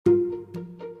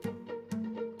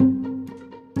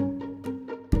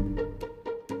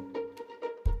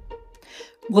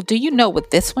Well, do you know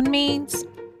what this one means?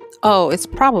 Oh, it's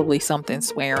probably something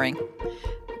swearing.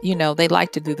 They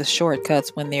like to do the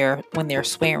shortcuts when they're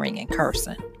swearing and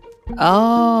cursing.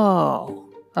 Oh,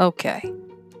 okay.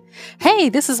 Hey,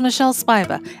 this is Michelle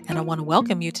Spiva, and I want to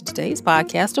welcome you to today's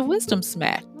podcast of Wisdom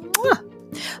Smack.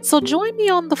 Mwah! So join me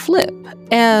on the flip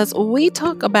as we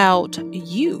talk about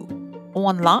you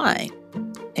online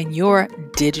and your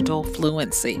digital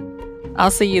fluency.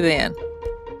 I'll see you then.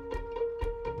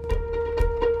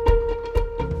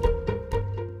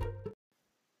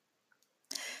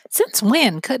 Since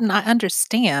when couldn't I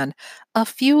understand a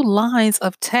few lines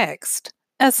of text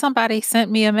as somebody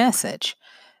sent me a message?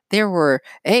 There were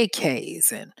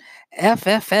AKs and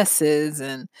FFSs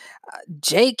and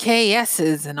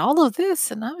JKSs and all of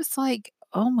this. And I was like,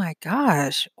 oh my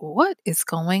gosh, what is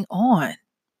going on?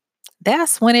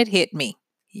 That's when it hit me.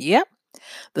 Yep.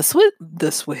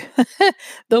 The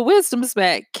wisdom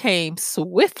smack came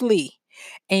swiftly.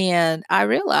 And I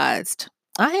realized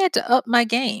I had to up my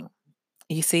game.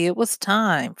 You see, it was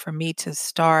time for me to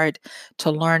start to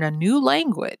learn a new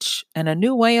language and a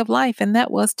new way of life, and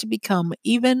that was to become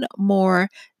even more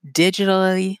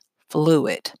digitally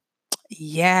fluid.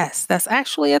 Yes, that's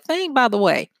actually a thing, by the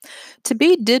way. To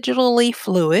be digitally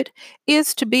fluid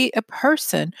is to be a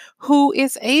person who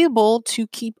is able to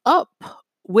keep up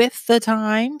with the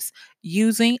times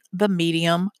using the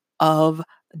medium of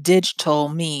digital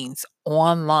means,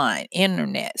 online,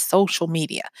 internet, social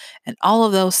media, and all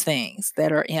of those things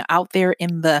that are out there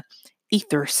in the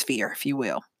ether sphere, if you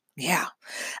will. Yeah.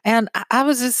 And I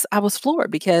was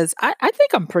floored because I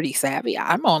think I'm pretty savvy.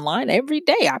 I'm online every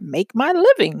day. I make my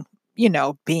living,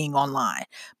 being online.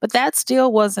 But that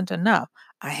still wasn't enough.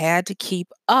 I had to keep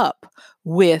up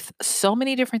with so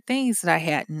many different things that I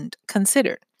hadn't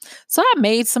considered. So I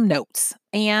made some notes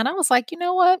and I was like, you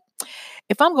know what?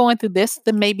 If I'm going through this,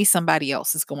 then maybe somebody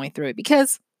else is going through it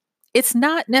because it's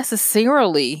not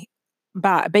necessarily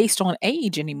based on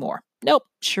age anymore. Nope,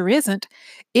 sure isn't.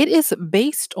 It is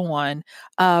based on,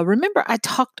 remember, I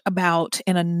talked about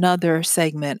in another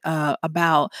segment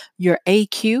about your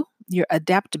AQ, your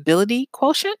adaptability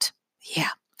quotient? Yeah.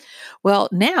 Well,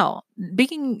 now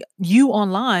being you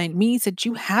online means that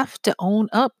you have to own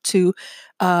up to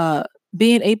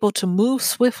being able to move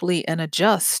swiftly and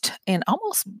adjust and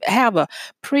almost have a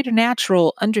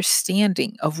preternatural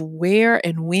understanding of where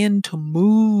and when to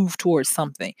move towards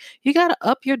something. You got to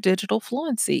up your digital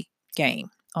fluency game.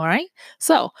 All right.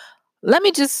 So let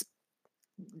me just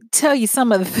tell you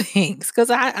some of the things because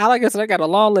like I said, I got a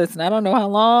long list and I don't know how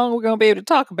long we're going to be able to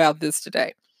talk about this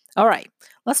today. All right.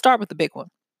 Let's start with the big one,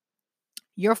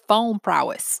 your phone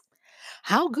prowess.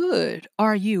 How good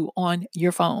are you on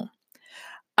your phone?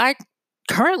 I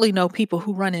currently know people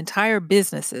who run entire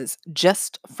businesses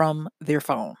just from their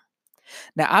phone.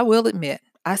 Now, I will admit,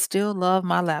 I still love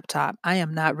my laptop. I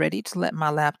am not ready to let my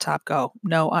laptop go.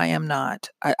 No, I am not.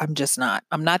 I'm just not.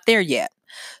 I'm not there yet.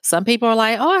 Some people are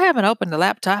like, oh, I haven't opened a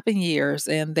laptop in years.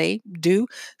 And they do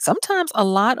sometimes a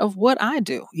lot of what I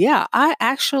do. Yeah, I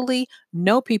actually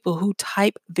know people who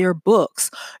type their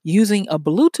books using a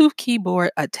Bluetooth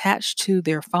keyboard attached to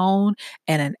their phone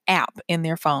and an app in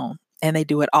their phone. And they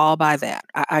do it all by that.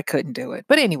 I couldn't do it.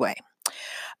 But anyway,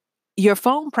 your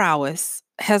phone prowess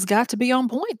has got to be on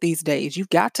point these days. You've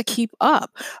got to keep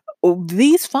up.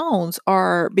 These phones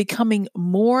are becoming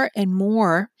more and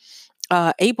more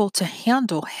able to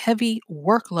handle heavy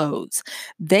workloads.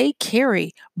 They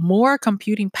carry more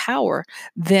computing power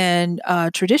than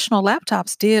traditional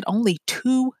laptops did only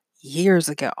 2 years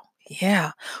ago.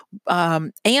 Yeah.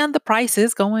 And the price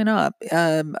is going up.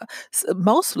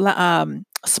 Most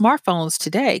smartphones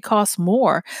today cost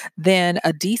more than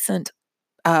a decent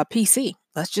PC.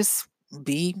 Let's just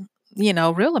be,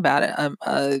 real about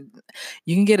it.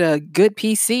 You can get a good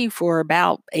PC for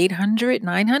about 800,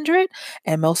 900,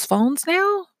 and most phones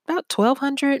now about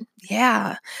 1200.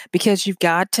 Yeah, because you've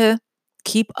got to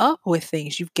keep up with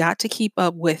things. You've got to keep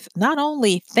up with not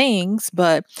only things,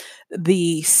 but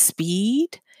the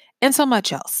speed and so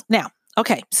much else. Now,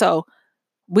 okay, so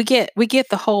we get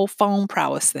the whole phone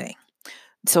prowess thing.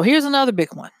 So here's another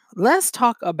big one. Let's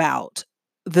talk about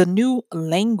the new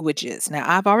languages. Now,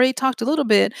 I've already talked a little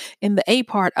bit in the A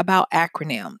part about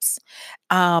acronyms,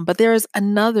 but there is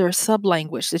another sub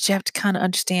language that you have to kind of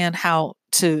understand how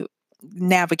to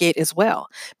navigate as well,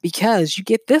 because you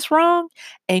get this wrong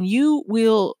and you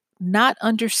will not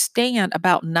understand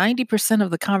about 90% of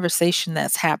the conversation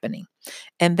that's happening.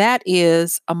 And that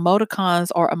is emoticons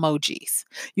or emojis.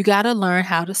 You got to learn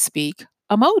how to speak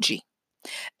emoji.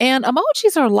 And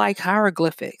emojis are like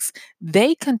hieroglyphics.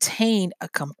 They contain a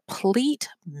complete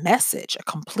message, a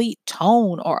complete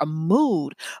tone, or a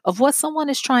mood of what someone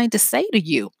is trying to say to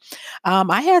you.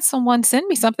 I had someone send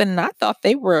me something and I thought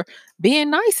they were being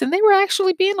nice and they were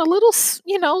actually being a little,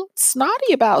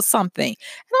 snotty about something.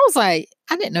 And I was like,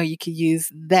 I didn't know you could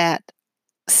use that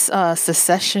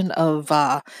succession of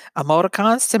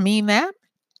emoticons to mean that.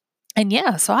 And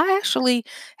yeah, so I actually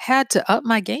had to up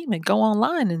my game and go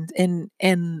online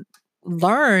and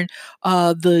learn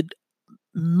the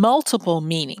multiple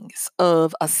meanings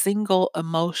of a single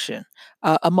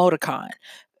emoticon,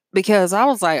 because I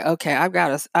was like, "Okay, I've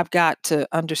got to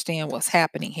understand what's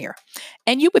happening here."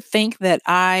 And you would think that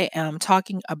I am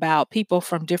talking about people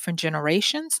from different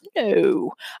generations.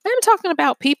 No. I am talking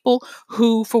about people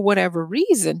who, for whatever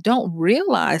reason, don't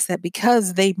realize that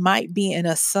because they might be in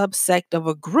a subsect of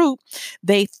a group,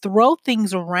 they throw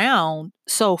things around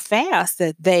so fast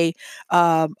that they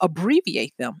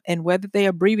abbreviate them. And whether they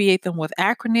abbreviate them with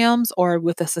acronyms or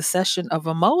with a succession of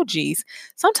emojis,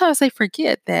 sometimes they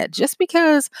forget that just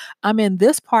because I'm in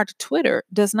this part of Twitter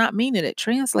does not mean that it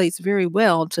translates very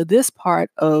well to this part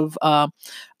of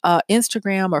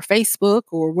Instagram or Facebook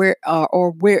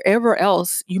or wherever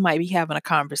else you might be having a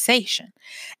conversation.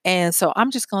 And so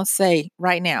I'm just going to say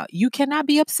right now, you cannot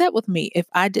be upset with me if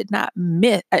I did not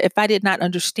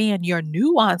understand your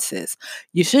nuances.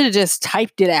 You should have just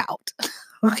typed it out.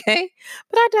 Okay?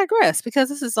 But I digress because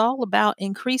this is all about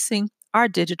increasing our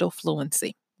digital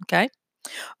fluency. Okay?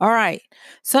 All right.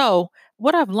 So,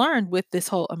 what I've learned with this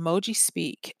whole emoji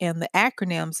speak and the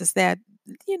acronyms is that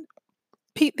you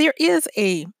know, there is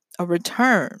a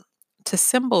return to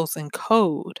symbols and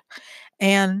code.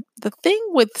 And the thing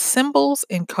with symbols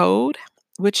and code,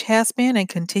 which has been and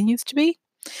continues to be,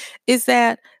 is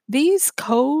that these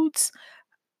codes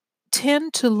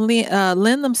tend to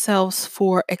lend themselves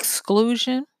for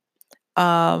exclusion,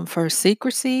 for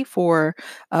secrecy, for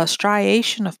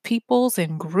striation of peoples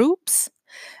and groups.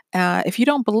 If you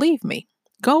don't believe me,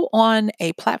 go on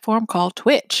a platform called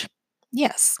Twitch.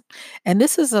 Yes. And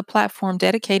this is a platform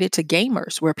dedicated to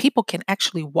gamers where people can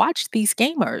actually watch these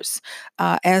gamers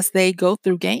as they go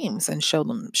through games and show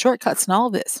them shortcuts and all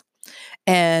this.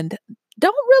 And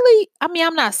don't really, I mean,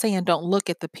 I'm not saying don't look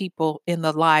at the people in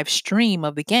the live stream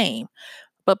of the game,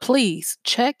 but please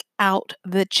check out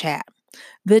the chat.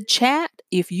 The chat,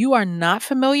 if you are not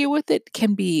familiar with it,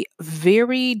 can be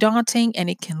very daunting and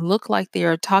it can look like they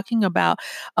are talking about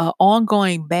an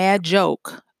ongoing bad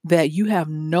joke that you have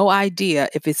no idea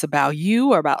if it's about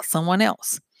you or about someone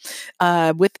else.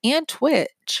 Within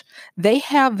Twitch, they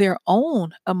have their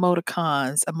own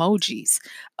emoticons, emojis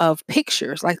of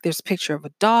pictures. Like there's a picture of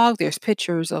a dog, there's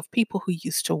pictures of people who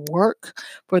used to work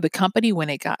for the company when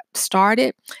it got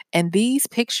started. And these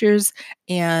pictures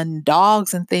and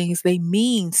dogs and things, they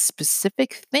mean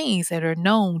specific things that are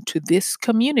known to this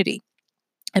community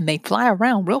and they fly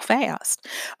around real fast.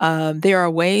 There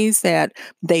are ways that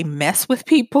they mess with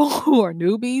people who are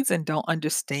newbies and don't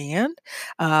understand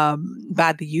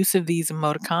by the use of these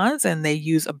emoticons, and they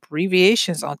use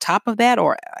abbreviations on top of that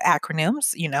or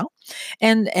acronyms,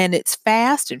 and it's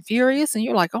fast and furious, and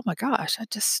you're like, oh my gosh, I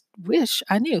just wish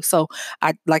I knew. So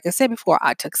I, like I said before,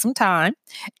 I took some time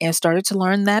and started to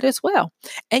learn that as well.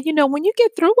 And when you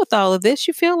get through with all of this,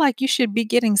 you feel like you should be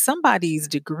getting somebody's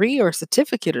degree or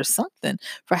certificate or something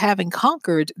for having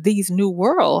conquered these new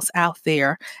worlds out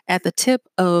there at the tip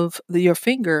of your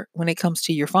finger when it comes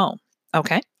to your phone.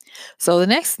 Okay. So the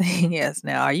next thing is,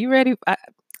 now, are you ready?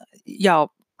 Y'all,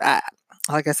 I,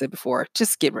 like I said before,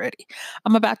 just get ready.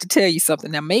 I'm about to tell you something.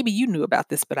 Now, maybe you knew about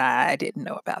this, but I didn't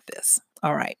know about this.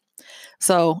 All right.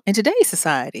 So, in today's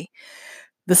society,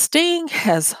 the sting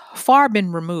has far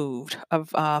been removed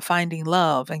of finding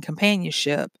love and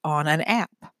companionship on an app.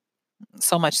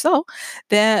 So much so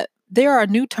that there are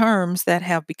new terms that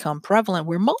have become prevalent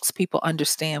where most people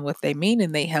understand what they mean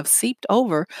and they have seeped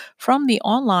over from the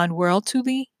online world to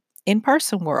the in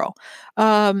person world.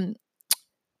 Um,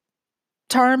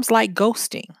 Terms like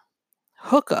ghosting,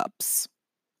 hookups,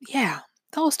 yeah,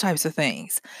 those types of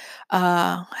things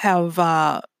have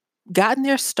gotten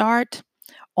their start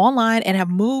online and have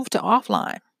moved to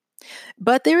offline.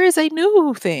 But there is a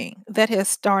new thing that has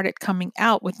started coming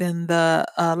out within the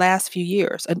last few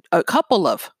years, a couple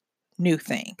of new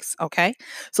things. Okay.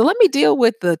 So let me deal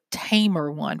with the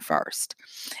tamer one first.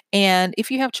 And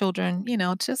if you have children,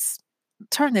 just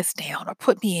turn this down or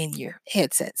put me in your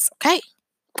headsets. Okay.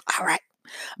 All right.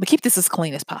 I'm going to keep this as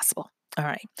clean as possible. All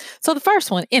right. So the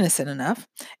first one, innocent enough,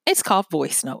 it's called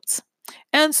voice notes.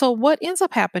 And so what ends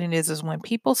up happening is when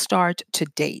people start to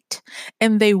date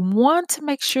and they want to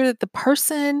make sure that the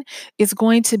person is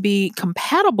going to be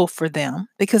compatible for them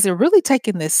because they're really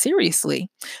taking this seriously,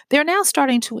 they're now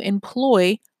starting to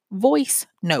employ voice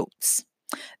notes.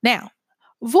 Now,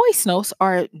 voice notes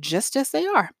are just as they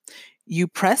are. You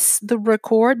press the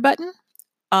record button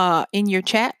in your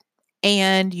chat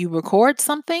and you record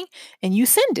something and you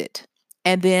send it.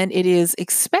 And then it is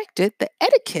expected, the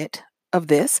etiquette of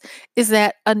this is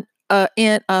that in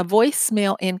a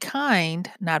voicemail in kind,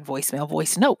 not voicemail,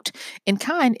 voice note in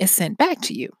kind is sent back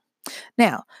to you.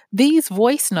 Now, these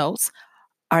voice notes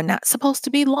are not supposed to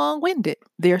be long winded.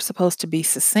 They're supposed to be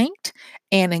succinct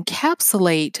and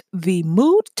encapsulate the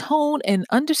mood, tone, and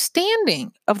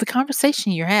understanding of the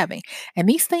conversation you're having. And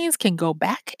these things can go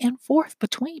back and forth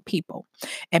between people.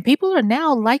 And people are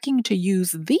now liking to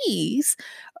use these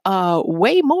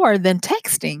way more than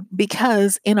texting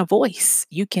because in a voice,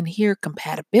 you can hear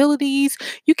compatibilities,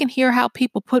 you can hear how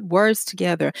people put words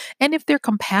together, and if they're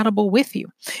compatible with you.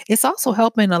 It's also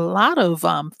helping a lot of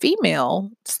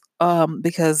females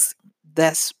because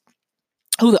that's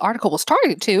who the article was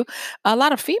targeted to. A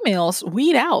lot of females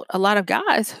weed out a lot of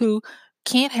guys who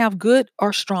can't have good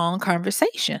or strong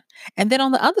conversation. And then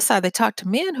on the other side, they talk to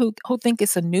men who think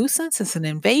it's a nuisance, it's an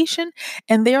invasion,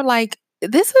 and they're like,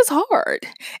 this is hard.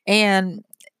 And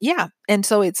yeah, and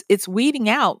so it's weeding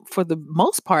out for the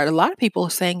most part. A lot of people are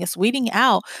saying it's weeding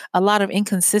out a lot of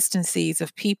inconsistencies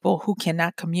of people who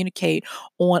cannot communicate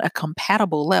on a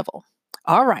compatible level.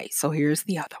 All right, so here's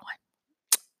the other one.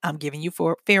 I'm giving you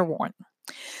for fair warning.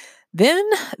 Then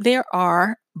there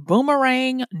are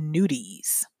boomerang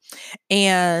nudies.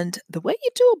 And the way you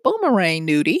do a boomerang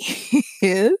nudie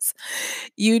is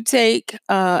you take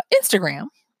Instagram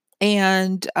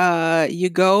and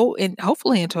you go in,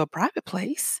 hopefully into a private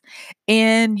place,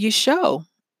 and you show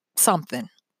something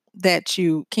that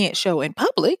you can't show in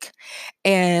public,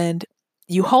 and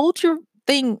you hold your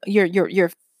thing, your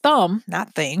thumb,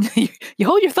 not thing, you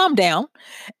hold your thumb down,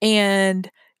 and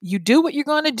you do what you're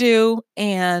going to do,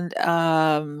 and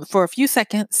for a few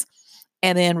seconds,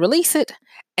 and then release it,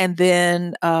 and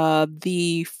then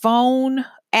the phone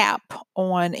app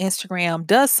on Instagram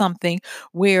does something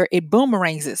where it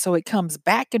boomerangs it, so it comes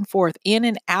back and forth, in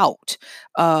and out,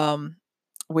 um,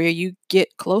 where you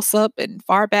get close up and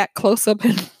far back, close up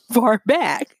and far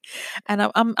back.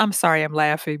 And I'm sorry, I'm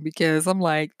laughing because I'm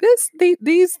like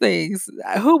these things.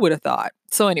 Who would have thought?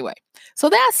 So anyway, so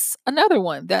that's another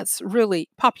one that's really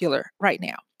popular right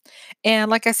now.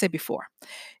 And like I said before,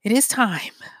 it is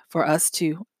time for us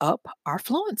to up our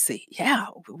fluency. Yeah,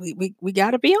 we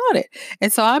got to be on it.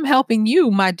 And so I'm helping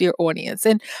you, my dear audience.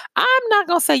 And I'm not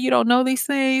going to say you don't know these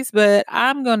things, but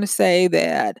I'm going to say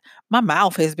that my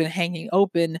mouth has been hanging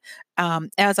open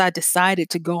as I decided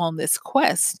to go on this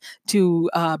quest to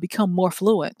become more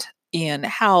fluent in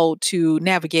how to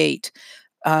navigate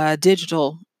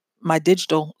digital, my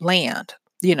digital land,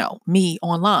 me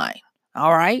online.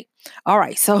 All right. All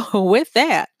right. So with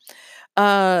that,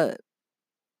 uh,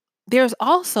 there's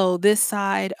also this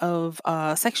side of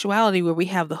sexuality where we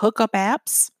have the hookup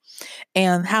apps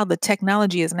and how the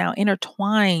technology is now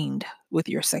intertwined with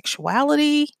your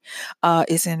sexuality,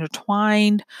 is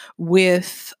intertwined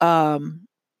with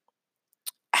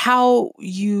how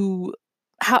you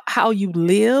how you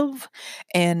live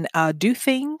and do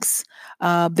things.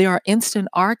 There are instant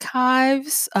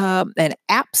archives and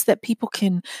apps that people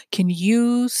can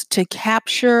use to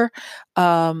capture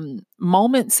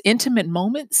moments, intimate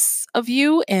moments of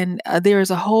you. And there is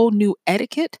a whole new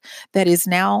etiquette that is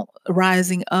now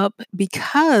rising up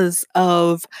because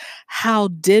of how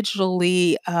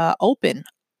digitally open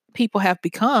people have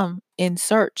become in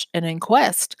search and in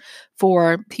quest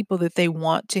for people that they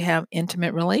want to have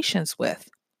intimate relations with.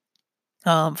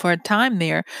 For a time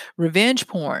there, revenge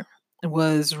porn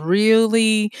was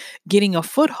really getting a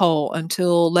foothold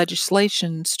until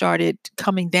legislation started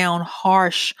coming down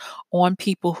harsh on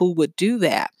people who would do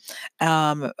that.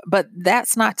 But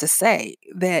that's not to say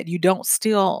that you don't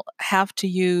still have to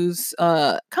use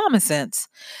common sense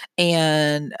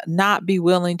and not be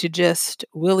willing to just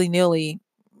willy nilly,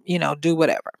 do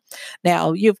whatever.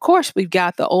 Now, of course, we've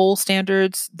got the old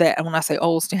standards that, and when I say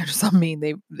old standards, I mean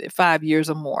they 5 years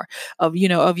or more of,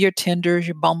 of your Tinders,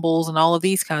 your Bumbles, and all of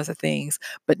these kinds of things.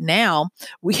 But now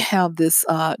we have this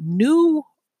new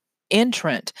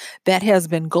entrant that has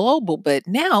been global, but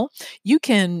now you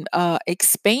can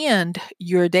expand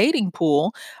your dating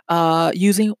pool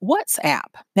using WhatsApp.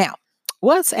 Now,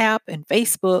 WhatsApp and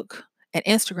Facebook and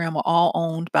Instagram are all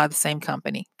owned by the same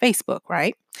company, Facebook,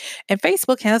 right? And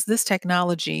Facebook has this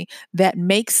technology that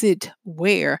makes it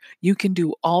where you can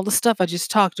do all the stuff I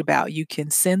just talked about. You can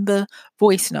send the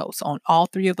voice notes on all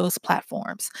three of those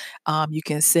platforms. You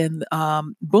can send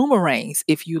boomerangs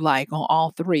if you like on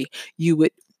all three. You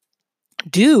would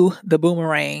do the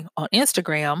boomerang on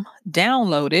Instagram,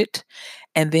 download it,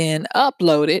 and then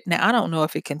upload it. Now, I don't know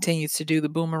if it continues to do the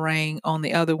boomerang on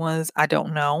the other ones. I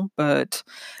don't know, but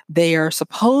they are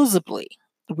supposedly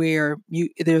where you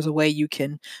there's a way you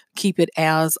can keep it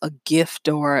as a gift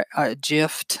or a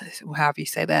gift, however you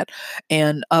say that,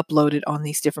 and upload it on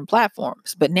these different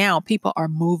platforms. But now people are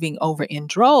moving over in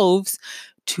droves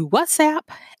to WhatsApp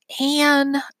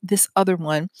and this other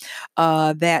one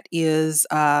that is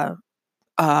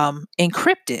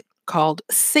encrypted called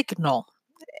Signal,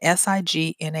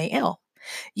 Signal.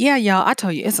 Yeah, y'all, I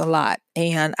tell you, it's a lot.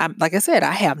 And I'm like I said,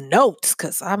 I have notes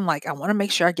because I'm like, I want to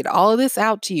make sure I get all of this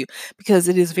out to you because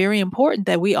it is very important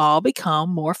that we all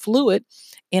become more fluid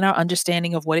in our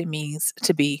understanding of what it means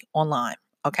to be online.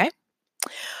 Okay.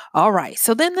 All right.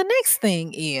 So then the next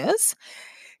thing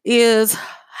is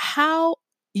how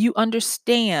you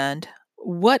understand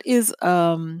what is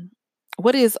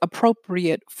what is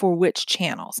appropriate for which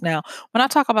channels. Now, when I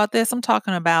talk about this, I'm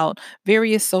talking about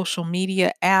various social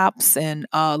media apps and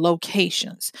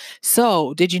locations.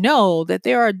 So, did you know that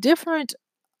there are different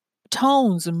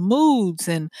tones and moods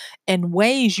and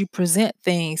ways you present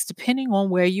things depending on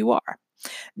where you are?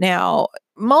 Now,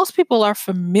 most people are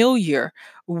familiar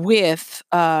with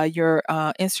your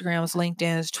Instagrams,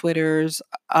 LinkedIn's, Twitters,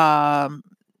 um,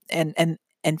 and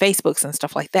Facebooks and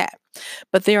stuff like that.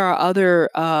 But there are other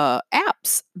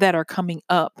apps that are coming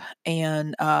up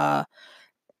and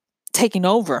taking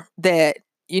over that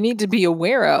you need to be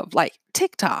aware of, like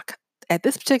TikTok. At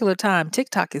this particular time,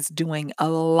 TikTok is doing a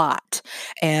lot,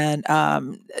 and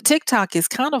TikTok is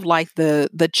kind of like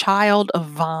the child of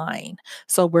Vine.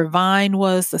 So where Vine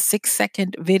was the 6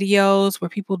 second videos where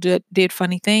people did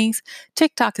funny things,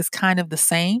 TikTok is kind of the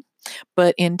same.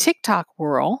 But in TikTok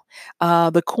world,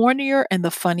 the cornier and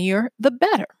the funnier, the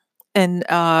better. And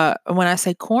when I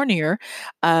say cornier,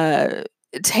 uh,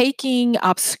 taking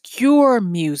obscure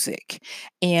music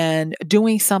and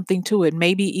doing something to it,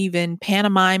 maybe even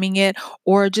pantomiming it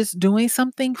or just doing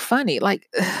something funny, like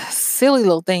silly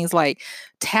little things like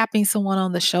tapping someone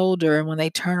on the shoulder. And when they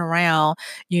turn around,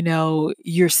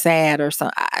 you're sad or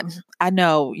something. I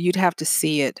know you'd have to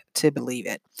see it to believe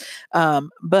it.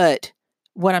 But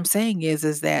what I'm saying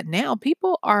is that now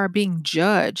people are being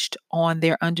judged on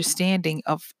their understanding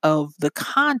of the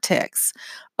context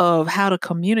of how to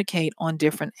communicate on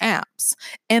different apps,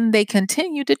 and they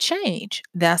continue to change.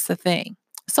 That's the thing.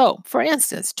 So, for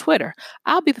instance, Twitter.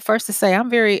 I'll be the first to say I'm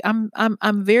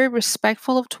very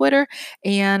respectful of Twitter,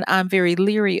 and I'm very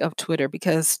leery of Twitter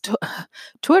because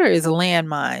Twitter is a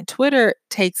landmine. Twitter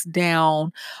takes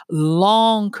down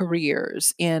long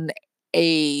careers in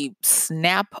a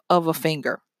snap of a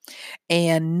finger,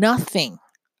 and nothing,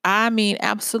 I mean,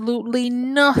 absolutely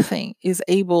nothing is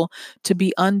able to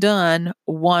be undone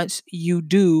once you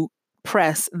do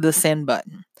press the send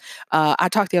button. I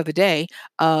talked the other day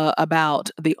about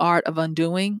the art of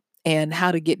undoing and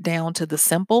how to get down to the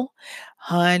simple.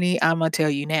 Honey, I'm going to tell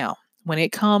you now, when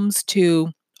it comes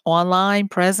to online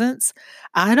presence,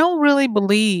 I don't really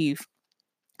believe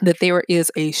that there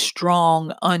is a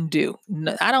strong undo.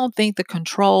 I don't think the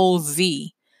control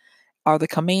Z or the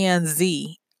command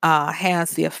Z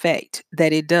has the effect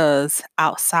that it does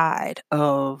outside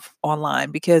of online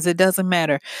because it doesn't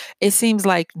matter. It seems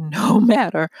like no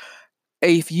matter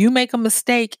if you make a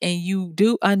mistake and you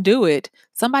do undo it,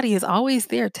 somebody is always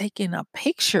there taking a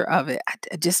picture of it.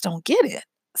 I just don't get it.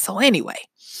 So, anyway,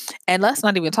 and let's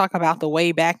not even talk about the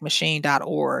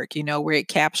waybackmachine.org, where it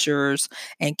captures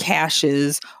and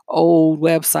caches old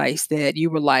websites that you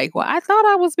were like, well, I thought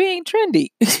I was being trendy.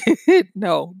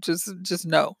 No, just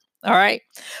no. All right.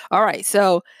 All right.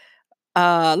 So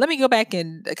let me go back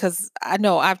and because I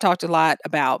know I've talked a lot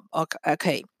about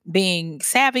okay, being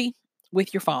savvy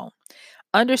with your phone,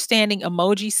 understanding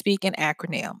emoji speak and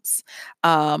acronyms,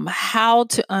 how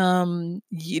to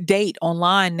date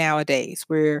online nowadays,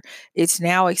 where it's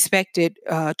now expected.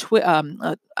 I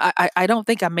don't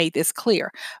think I made this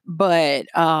clear, but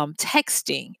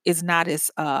texting is not as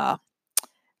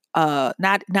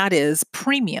not as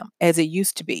premium as it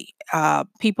used to be.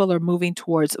 People are moving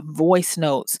towards voice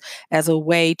notes as a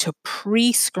way to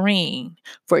pre-screen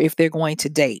for if they're going to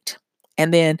date.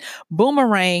 And then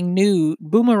boomeranging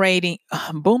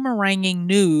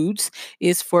nudes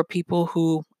is for people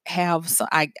who have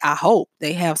I hope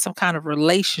they have some kind of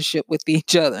relationship with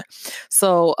each other.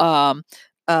 So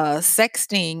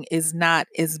Sexting is not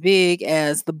as big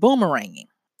as the boomeranging.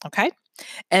 Okay.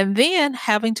 And then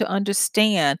having to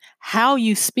understand how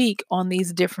you speak on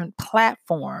these different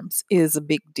platforms is a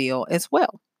big deal as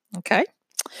well. Okay.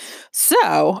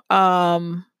 So,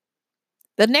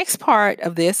 the next part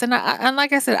of this, and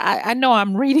like I said, I know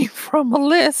I'm reading from a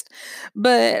list,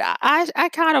 but I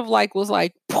kind of like was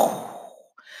like,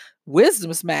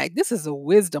 wisdom smack. This is a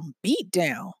wisdom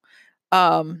beatdown.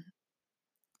 Um,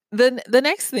 the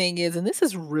next thing is, and this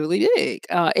is really big.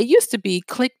 It used to be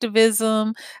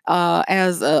clicktivism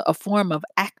as a form of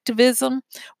activism.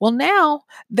 Well, now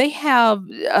they have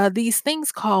these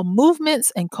things called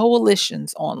movements and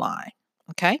coalitions online.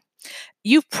 Okay,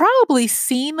 you've probably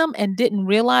seen them and didn't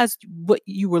realize what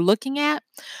you were looking at.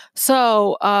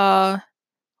 So, a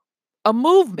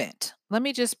movement. Let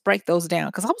me just break those down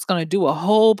because I was going to do a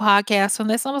whole podcast on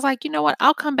this. I was like, you know what?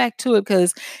 I'll come back to it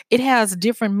because it has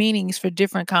different meanings for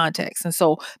different contexts. And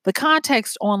so the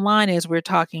context online is we're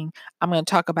talking, I'm going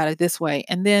to talk about it this way.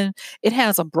 And then it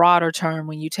has a broader term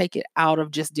when you take it out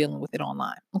of just dealing with it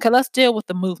online. Okay, let's deal with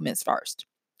the movements first.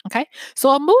 Okay,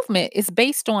 so a movement is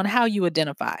based on how you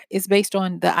identify, it's based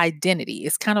on the identity.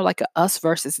 It's kind of like a us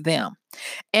versus them.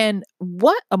 And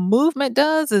what a movement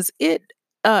does is it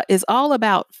is all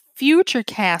about future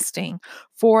casting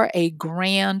for a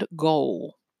grand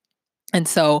goal. And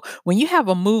so when you have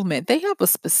a movement, they have a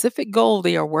specific goal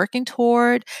they are working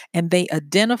toward, and they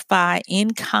identify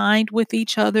in kind with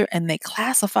each other, and they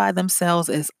classify themselves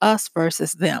as us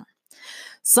versus them.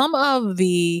 Some of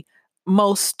the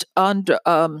most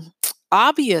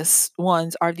obvious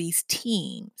ones are these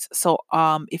teams. So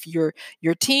if you're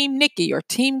team Nikki or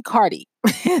team Cardi,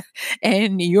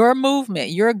 and your movement,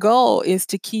 your goal is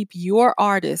to keep your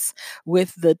artists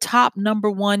with the top number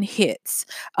one hits.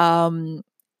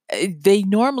 They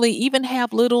normally even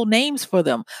have little names for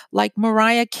them, like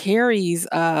Mariah Carey's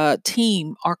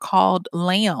team are called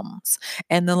Lambs,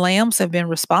 and the Lambs have been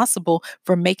responsible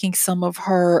for making some of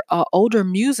her older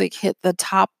music hit the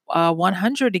top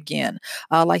 100 again.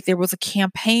 Like there was a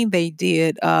campaign they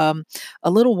did a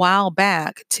little while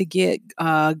back to get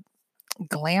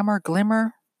Glimmer,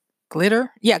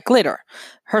 Glitter? Yeah, Glitter.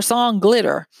 Her song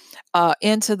Glitter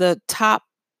into the top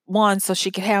one so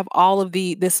she could have all of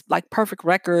this like perfect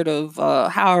record of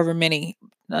however many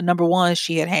number ones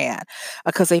she had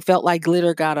because they felt like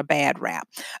Glitter got a bad rap.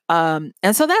 And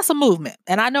so that's a movement.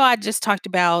 And I know I just talked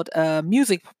about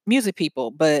music people,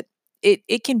 but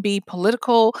it can be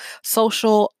political,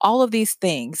 social, all of these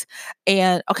things.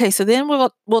 And okay, so then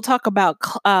we'll talk about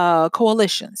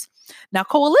coalitions. Now,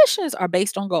 coalitions are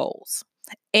based on goals.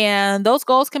 And those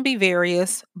goals can be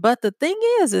various, but the thing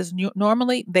is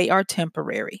normally they are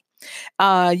temporary.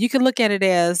 You can look at it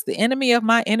as the enemy of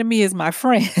my enemy is my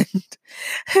friend.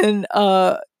 and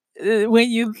when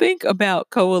you think about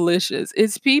coalitions,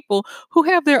 it's people who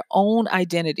have their own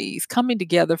identities coming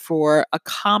together for a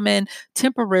common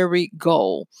temporary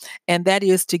goal, and that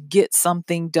is to get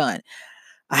something done.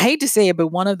 I hate to say it, but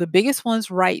one of the biggest ones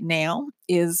right now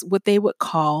is what they would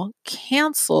call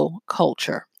cancel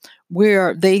culture,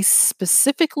 where they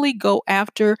specifically go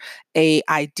after a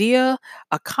idea,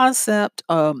 a concept,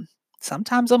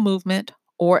 sometimes a movement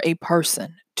or a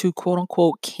person to quote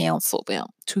unquote cancel them,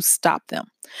 to stop them.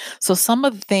 So some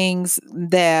of the things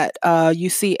that you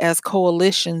see as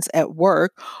coalitions at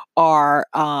work are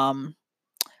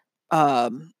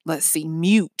let's see,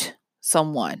 mute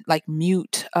someone, like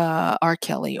mute R.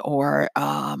 Kelly, or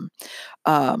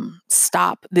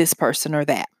stop this person or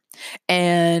that.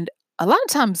 And a lot of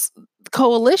times,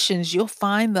 coalitions, you'll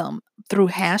find them through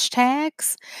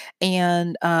hashtags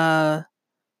and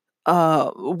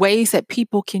ways that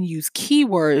people can use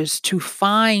keywords to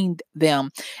find them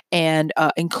and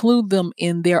include them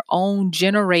in their own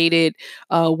generated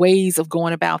ways of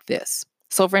going about this.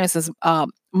 So, for instance,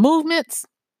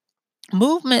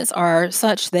 movements are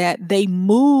such that they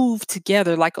move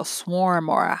together like a swarm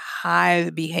or a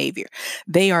hive behavior.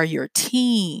 They are your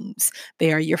teams,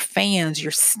 they are your fans,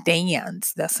 your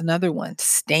stands. That's another one,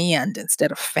 stand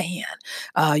instead of fan.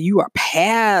 You are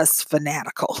past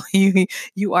fanatical.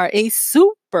 You are a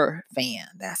super fan.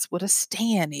 That's what a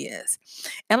stand is.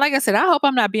 And like I said, I hope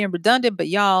I'm not being redundant, but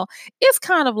y'all, it's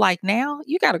kind of like now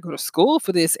you got to go to school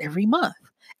for this every month.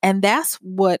 And that's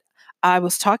what I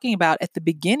was talking about at the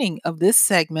beginning of this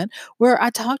segment, where I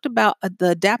talked about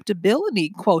the adaptability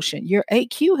quotient. Your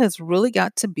AQ has really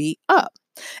got to be up.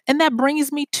 And that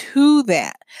brings me to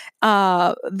that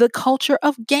the culture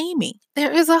of gaming.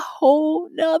 There is a whole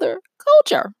nother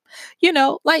culture,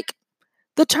 like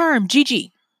the term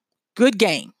GG, good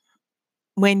game.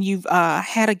 when you've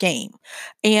had a game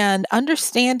and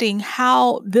understanding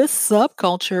how this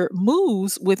subculture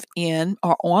moves within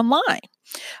or online.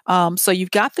 So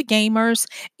you've got the gamers,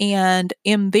 and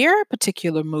in their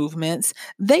particular movements,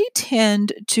 they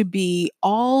tend to be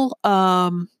all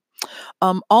about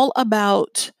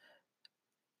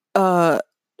uh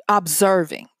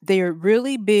observing. They're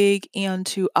really big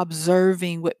into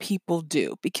observing what people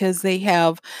do because they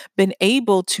have been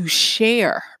able to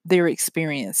share their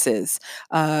experiences.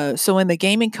 So in the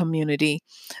gaming community,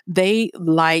 they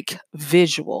like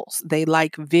visuals, they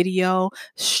like video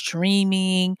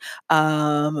streaming,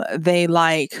 they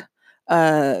like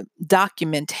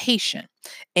documentation,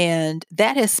 and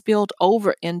that has spilled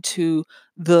over into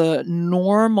the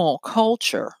normal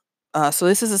culture. So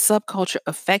this is a subculture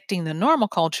affecting the normal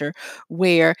culture,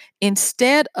 where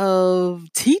instead of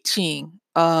teaching,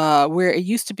 where it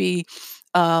used to be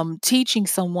teaching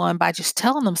someone by just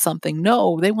telling them something,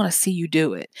 no, they want to see you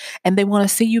do it, and they want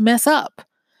to see you mess up.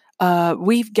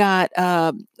 We've got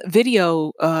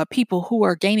video people who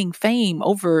are gaining fame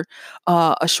over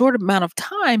a short amount of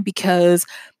time because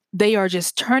they are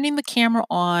just turning the camera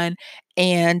on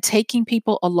and taking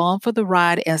people along for the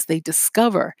ride as they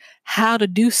discover how to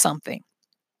do something.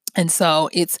 And so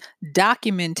it's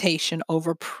documentation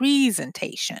over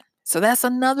presentation. So that's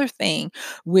another thing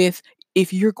with,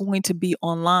 if you're going to be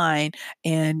online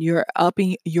and you're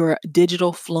upping your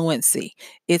digital fluency,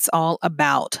 it's all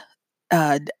about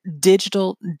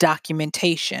digital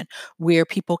documentation where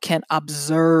people can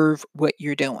observe what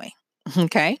you're doing.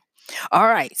 Okay. All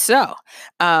right. So,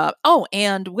 oh,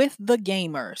 and with the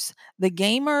gamers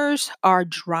are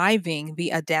driving the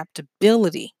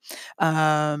adaptability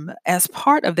as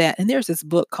part of that. And there's this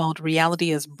book called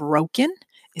Reality is Broken.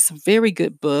 It's a very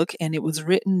good book, and it was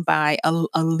written by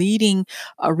a leading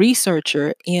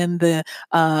researcher in the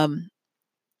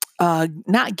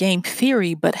not game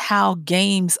theory, but how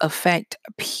games affect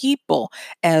people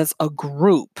as a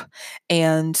group.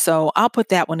 And so I'll put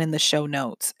that one in the show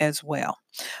notes as well.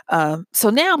 So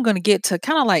now I'm going to get to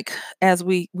kind of like, as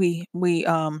we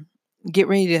get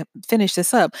ready to finish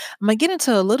this up, I'm going to get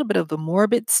into a little bit of the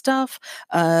morbid stuff,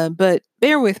 but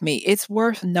bear with me. It's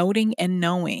worth noting and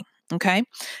knowing. Okay.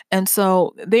 And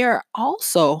so there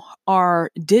also are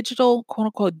digital, quote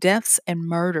unquote, deaths and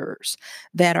murders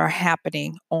that are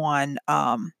happening on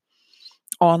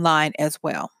online as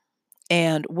well.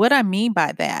 And what I mean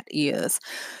by that is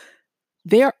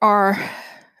there are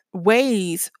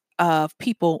ways of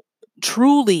people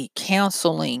truly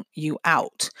canceling you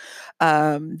out.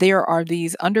 There are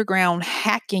these underground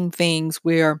hacking things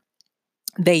where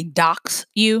they dox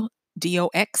you,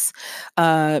 DOX,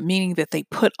 meaning that they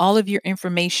put all of your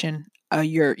information,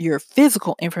 your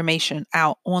physical information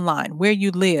out online, where you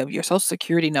live, your social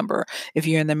security number if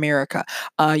you're in America,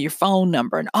 your phone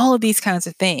number, and all of these kinds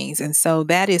of things. And so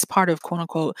that is part of, quote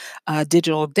unquote,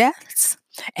 digital deaths.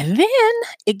 And then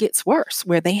it gets worse,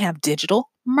 where they have digital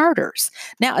murders.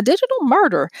 Now, a digital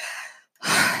murder,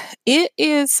 it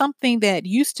is something that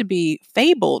used to be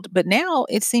fabled, but now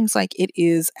it seems like it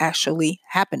is actually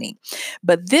happening.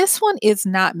 But this one is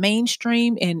not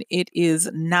mainstream, and it is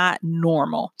not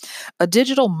normal. A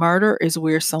digital murder is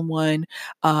where someone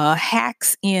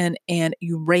hacks in and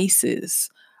erases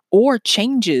or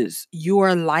changes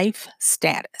your life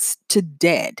status to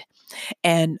dead.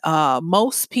 And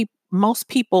most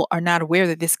people are not aware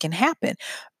that this can happen.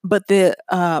 But the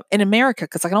in America,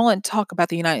 because I can only talk about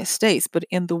the United States, but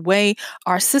in the way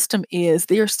our system is,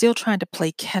 they are still trying to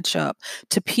play catch up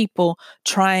to people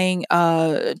trying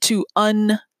to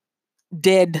undead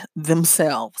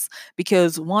themselves.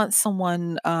 Because once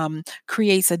someone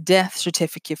creates a death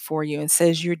certificate for you and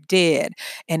says you're dead,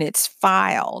 and it's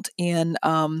filed in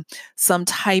some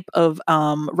type of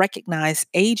recognized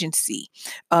agency,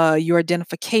 your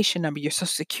identification number, your social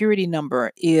security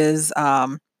number is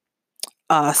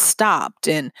stopped,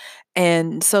 and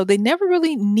so they never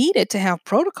really needed to have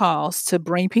protocols to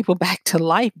bring people back to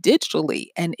life digitally,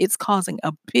 and it's causing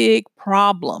a big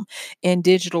problem in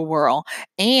digital world,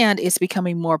 and it's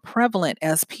becoming more prevalent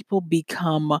as people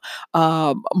become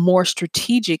more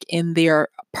strategic in their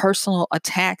personal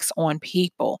attacks on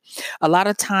people. A lot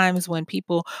of times when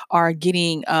people are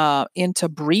getting into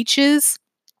breaches,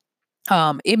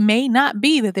 it may not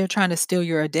be that they're trying to steal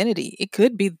your identity. It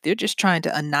could be they're just trying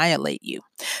to annihilate you.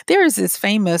 There is this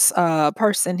famous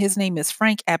person. His name is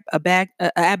Frank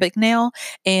Abagnale,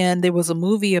 and there was a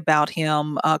movie about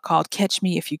him called Catch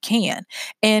Me If You Can.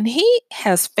 And he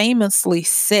has famously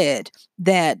said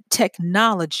that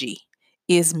technology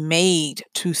is made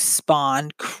to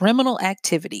spawn criminal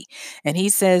activity. And he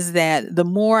says that the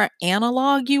more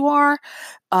analog you are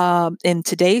in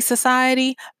today's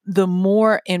society, the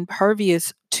more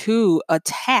impervious to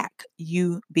attack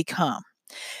you become.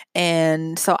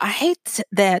 And so I hate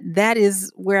that that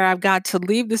is where I've got to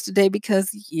leave this today because,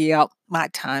 yeah, my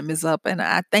time is up and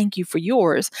I thank you for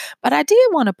yours. But I did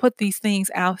want to put these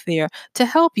things out there to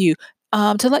help you,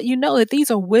 to let you know that these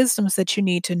are wisdoms that you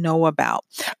need to know about.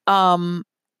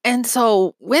 And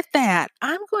so, with that,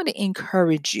 I'm going to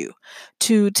encourage you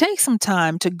to take some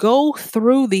time to go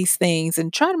through these things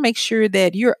and try to make sure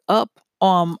that you're up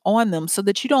on them so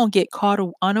that you don't get caught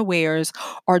unawares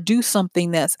or do something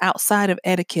that's outside of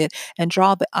etiquette and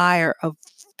draw the ire of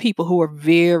people who are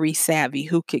very savvy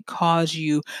who could cause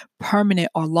you permanent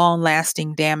or long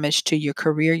lasting damage to your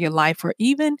career, your life, or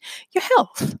even your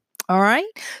health. All right.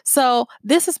 So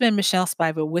this has been Michelle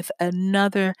Spiva with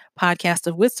another podcast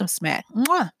of Wisdom Smack.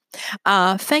 Mwah.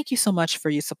 Thank you so much for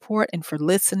your support and for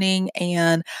listening.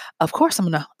 And of course, I'm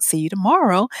going to see you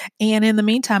tomorrow. And in the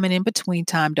meantime and in between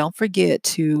time, don't forget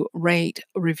to rate,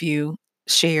 review,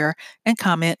 share, and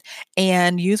comment.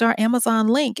 And use our Amazon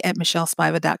link at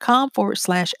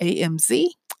michellespiva.com/AMZ.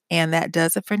 And that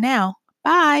does it for now.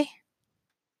 Bye.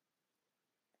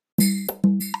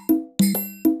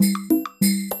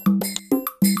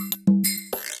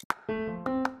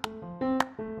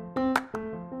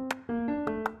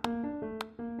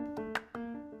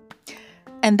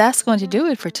 And that's going to do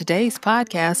it for today's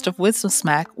podcast of Wisdom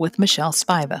Smack with Michelle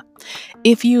Spiva.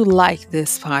 If you like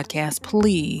this podcast,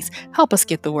 please help us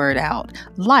get the word out.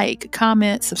 Like,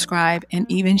 comment, subscribe,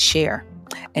 and even share.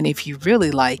 And if you really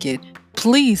like it,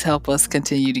 please help us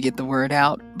continue to get the word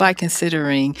out by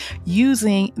considering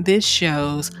using this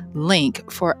show's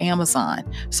link for Amazon.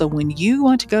 So when you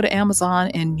want to go to Amazon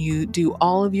and you do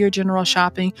all of your general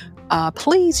shopping,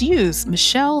 please use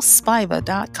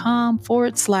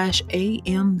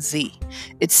michellespiva.com/AMZ.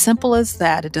 It's simple as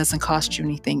that. It doesn't cost you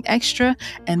anything extra,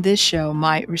 and this show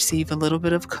might receive a little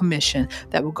bit of commission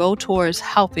that will go towards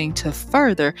helping to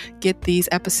further get these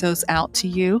episodes out to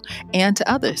you and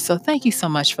to others. So thank you so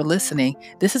much for listening.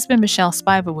 This has been Michelle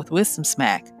Spiva with Wisdom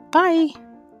Smack. Bye.